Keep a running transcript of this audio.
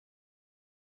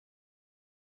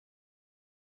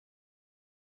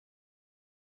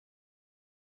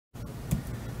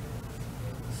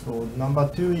So number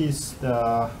 2 is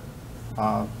the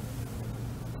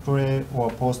pre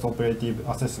or post-operative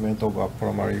assessment of a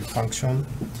pulmonary function.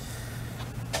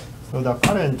 So the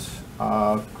current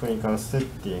clinical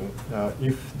setting,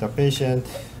 if the patient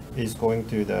is going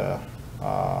to the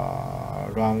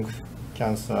lung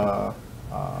cancer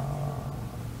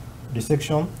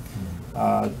resection,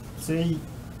 the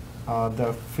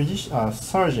physician,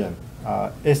 surgeon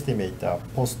estimate the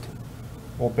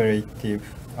post-operative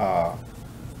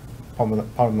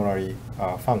pulmonary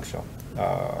function,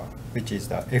 which is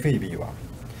the FEV1.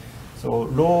 So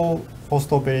low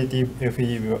post-operative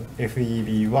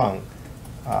FEV1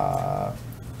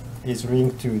 is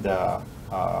linked to the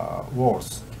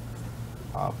worse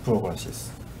prognosis.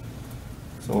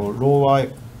 So lower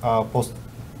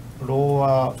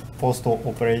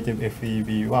post-operative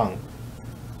FEV1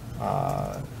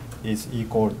 is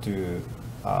equal to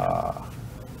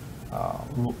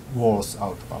worse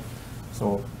outcome.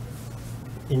 So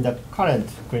in the current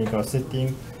clinical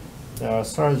setting, the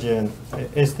surgeon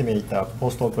estimate the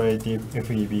post-operative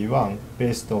FEV1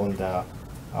 based on the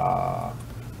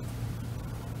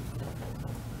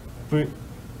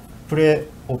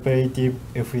pre-operative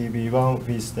FEV1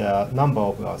 with the number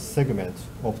of segments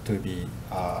of to be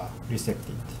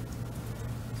resected.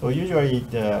 So usually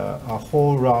the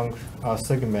whole lung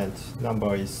segment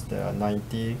number is the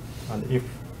 90, and if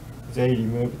they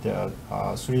remove the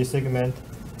 3 segments,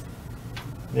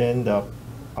 then the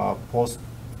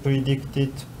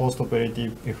predicted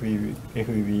post-operative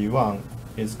FEV1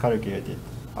 is calculated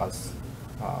as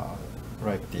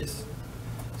like this.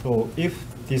 So if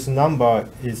this number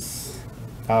is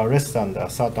less than the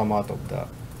certain amount of the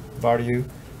value,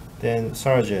 then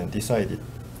surgeon decided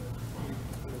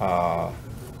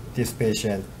this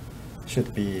patient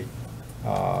should be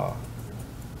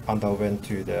underwent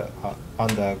to the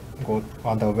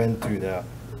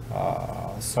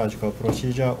surgical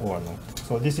procedure or not.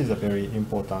 So this is a very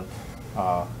important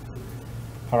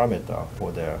parameter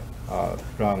for the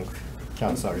lung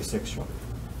cancer resection.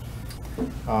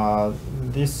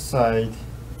 This slide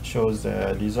shows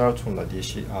the result from the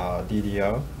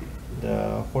DDR.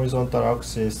 The horizontal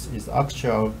axis is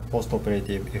actual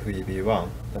post-operative FEV1.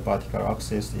 The vertical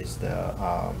axis is the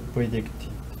predicted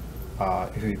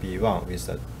FEV1 with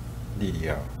the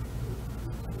DDR.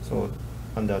 So,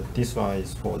 and this one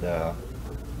is for the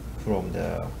from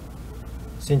the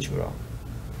cintura.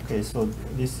 Okay, so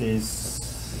this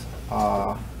is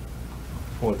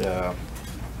for the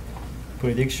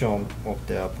prediction of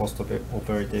the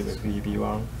post-operative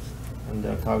FEV1, and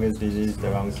the target disease, the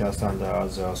lung cancer and the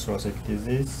other thoracic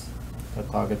disease. The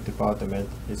target department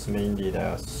is mainly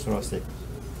the thoracic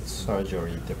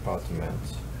surgery department.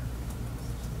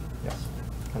 Yeah,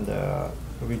 and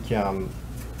we can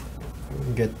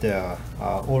get the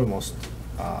almost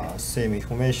same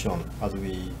information as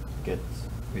we get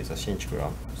with a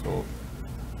scintigram. So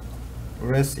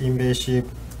less invasive,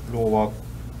 lower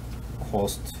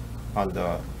cost, and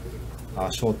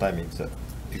short time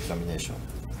examination.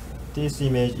 This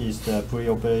image is the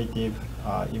pre-operative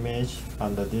image,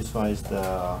 and this one is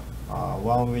the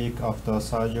 1 week after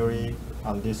surgery,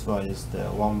 and this one is the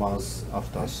 1 month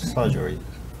after surgery.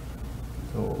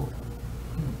 So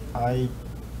I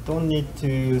don't need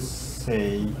to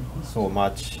say so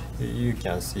much. You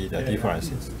can see the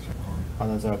differences.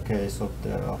 Another case of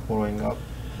the following up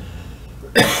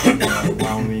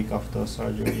 1 week after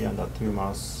surgery and 2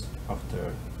 months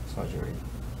after surgery.